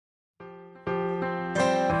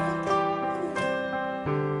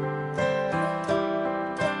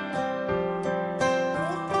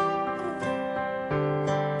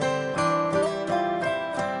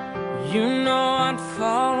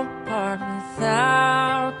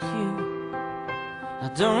without you. I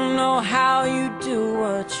don't know how you do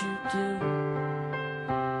what you do,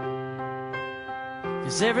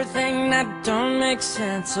 'cause everything that don't make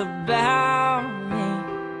sense about me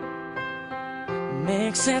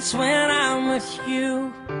makes sense when I'm with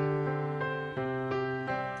you.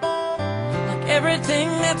 Like everything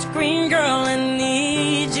that's green, girl, I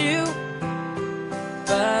need you,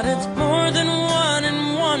 but it's more than one and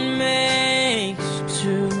one makes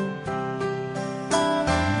two.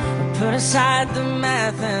 Put aside the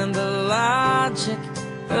math and the logic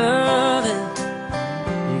of it,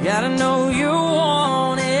 you gotta know you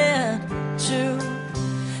want it too.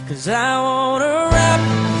 'Cause I wanna wrap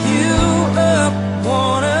you up,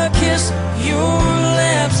 wanna kiss your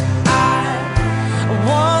lips, I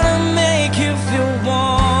wanna make you feel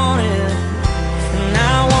wanted, and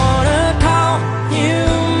I wanna call you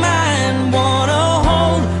mine, wanna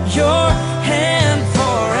hold your hand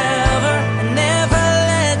forever and never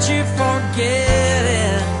let you forget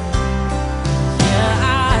it. Yeah,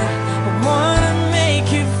 I wanna make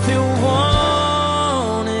you feel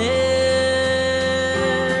wanted.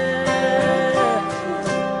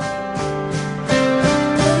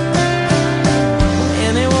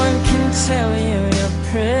 Anyone can tell you you're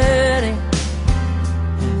pretty,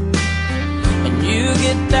 and you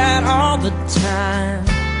get that all the time,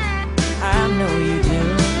 I know you do,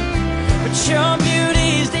 but your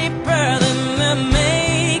beauty's deeper than the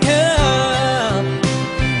makeup,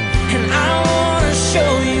 and I wanna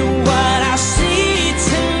show you what I see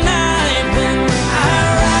tonight when I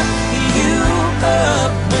wrap you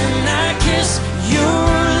up, when I kiss your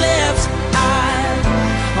lips.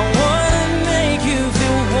 I wanna make you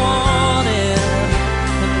feel wanted,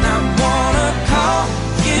 and I wanna call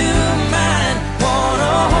you mine,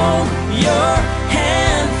 wanna hold your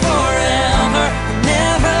hand forever,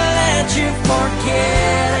 never let you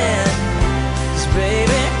forget it. 'Cause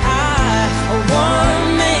baby, I wanna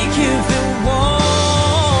make you feel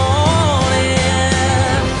wanted,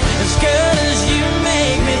 as good as you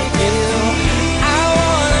make me feel. I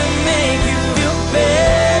wanna make you feel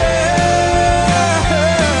better,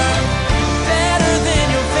 better than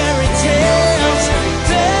your fairy tales,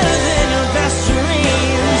 better than your best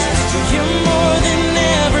dreams. You're more than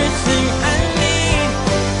everything I need,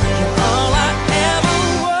 you're all I ever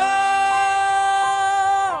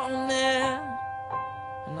wanted,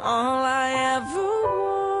 and all I ever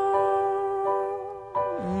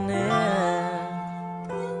wanted.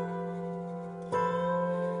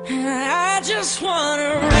 And I just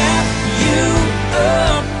wanna wrap you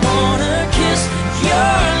up, wanna kiss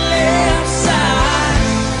your lips, I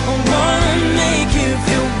wanna make you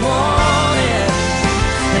feel wanted,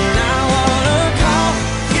 and I wanna call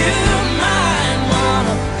you mine,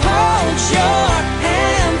 wanna hold your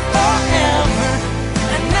hand forever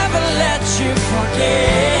and never let you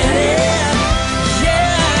forget it.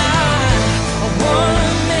 Yeah, I wanna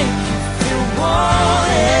make you feel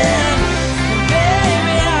wanted, and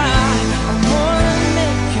baby, I wanna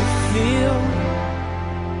make you feel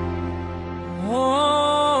wanted.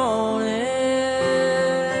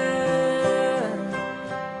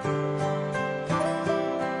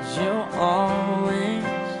 'Cause you'll always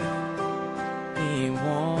be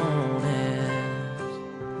wanted.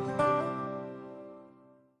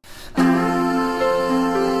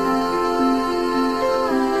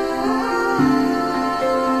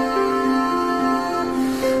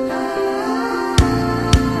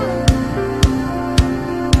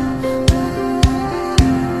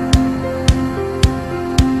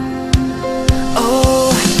 Oh,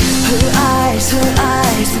 her eyes,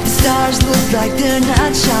 the stars look like they're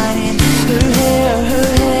not shining. Her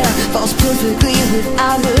hair falls perfectly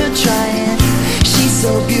without her trying. She's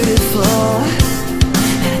so beautiful,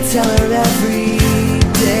 and I tell her every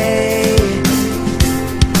day.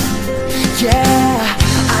 Yeah,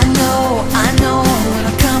 I know, when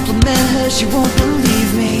I compliment her she won't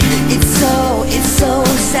believe me. It's so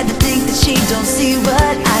sad to think that she don't see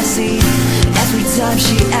what I see. Every time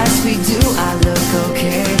she asks me, do I look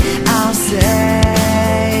okay, I'll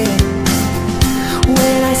say,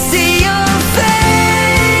 when I see your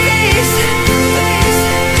face,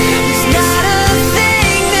 it's not a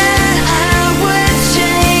thing that I would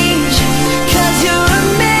change, 'cause you're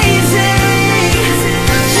amazing,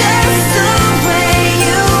 just the way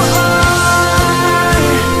you are.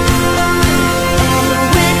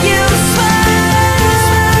 When you smile,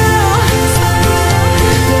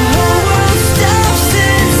 the whole world stops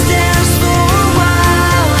and stares for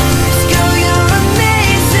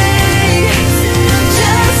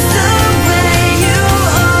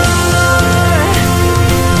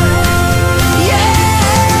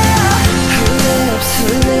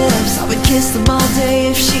kiss them all day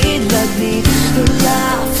if she'd let me. Her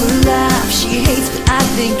laugh, she hates but I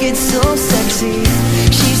think it's so sexy.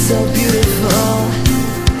 She's so beautiful,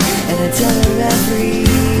 and I tell her every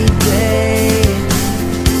day.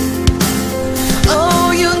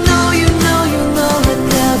 Oh, you know I'd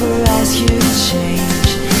never ask you to change.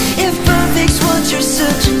 If perfect's what you're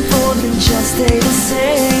searching for, then just stay the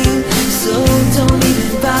same. So don't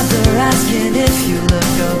even bother asking if you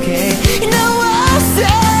look okay. You know what I'll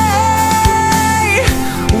say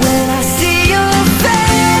when I see your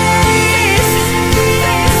face.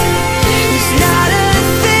 There's not a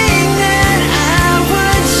thing that I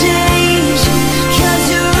would change, 'cause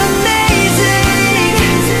you're amazing,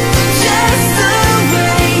 just the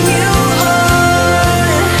way you are.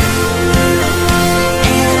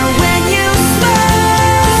 And when you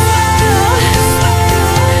smile,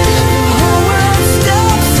 the whole world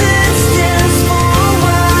stops and stares for a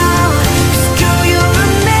while. 'Cause girl, you're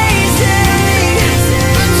amazing,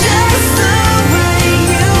 just the way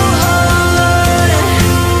you are.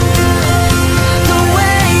 The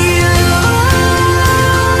way you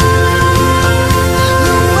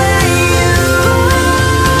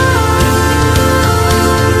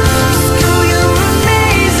girl, you're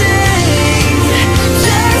amazing,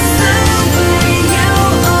 just the way you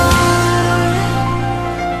are.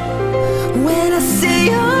 When I see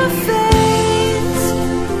your face,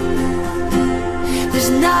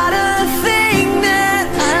 there's not a thing that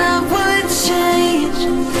I would change,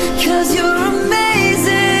 'cause you're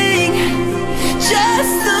amazing,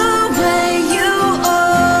 just the way you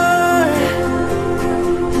are.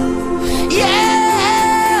 Yeah.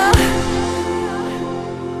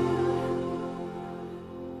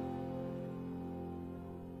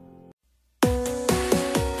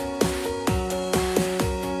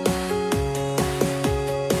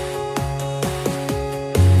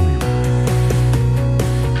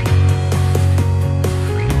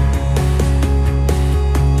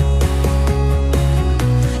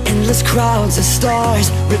 Endless crowds of stars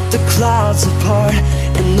rip the clouds apart,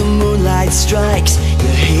 and the moonlight strikes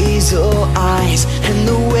your hazel eyes, and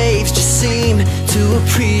the waves just seem to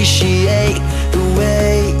appreciate the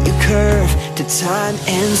way you curve to time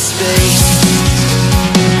and space.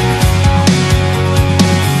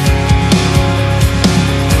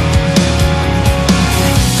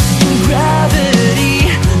 And gravity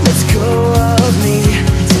lets go of me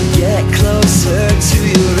to get closer to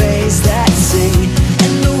your rays that sing,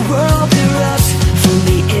 and the world erupts from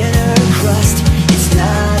the inner crust. It's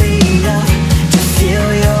not enough to feel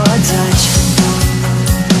your touch.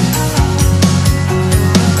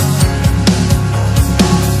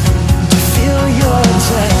 To feel your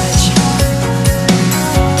touch.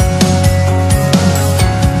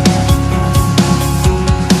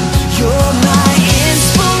 You're my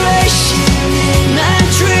inspiration in my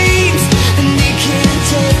dreams, and they can't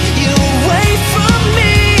take you away from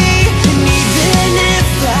me. And even if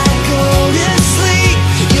I go to sleep,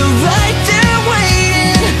 you're right there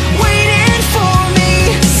waiting for me.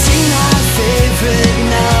 Sing our favorite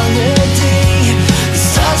melody, the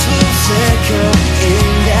stars will flicker in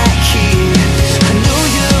that key. I know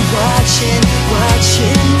you're watching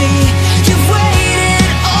me. You've waited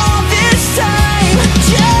all this time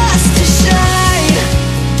just to shine.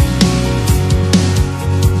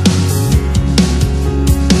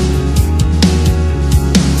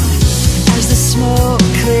 As the smoke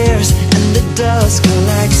clears and the dust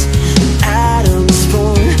collects, and atoms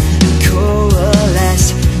form and coalesce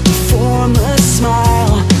to form a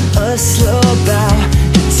smile, a slow bow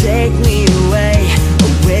to take me away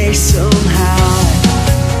somehow.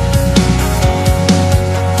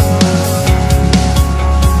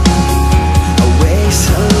 Away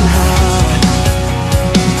somehow.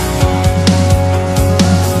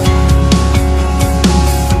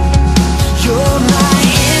 You're my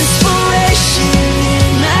inspiration in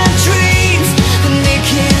my dreams, and they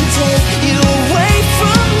can't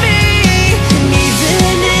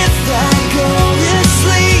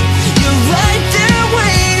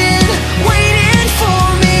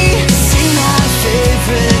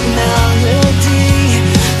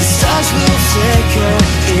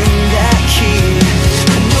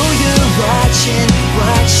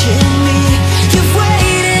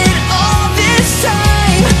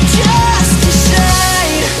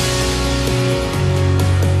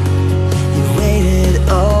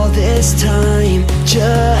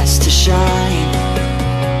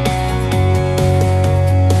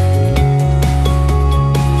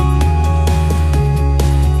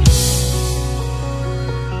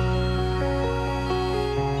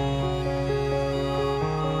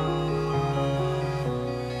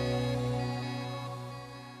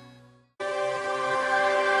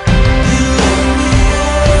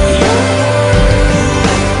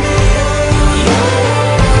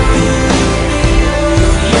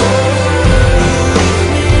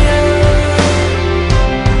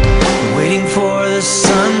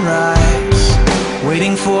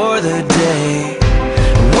waiting for the day,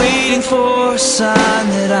 waiting for a sign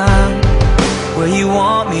that I'm where you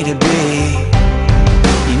want me to be.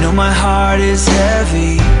 You know my heart is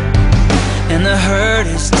heavy and the hurt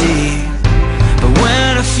is deep, but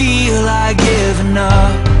when I feel like giving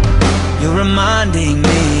up, you're reminding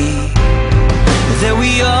me that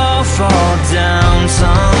we all fall down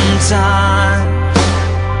sometimes.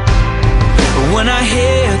 When I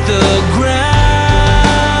hit the ground,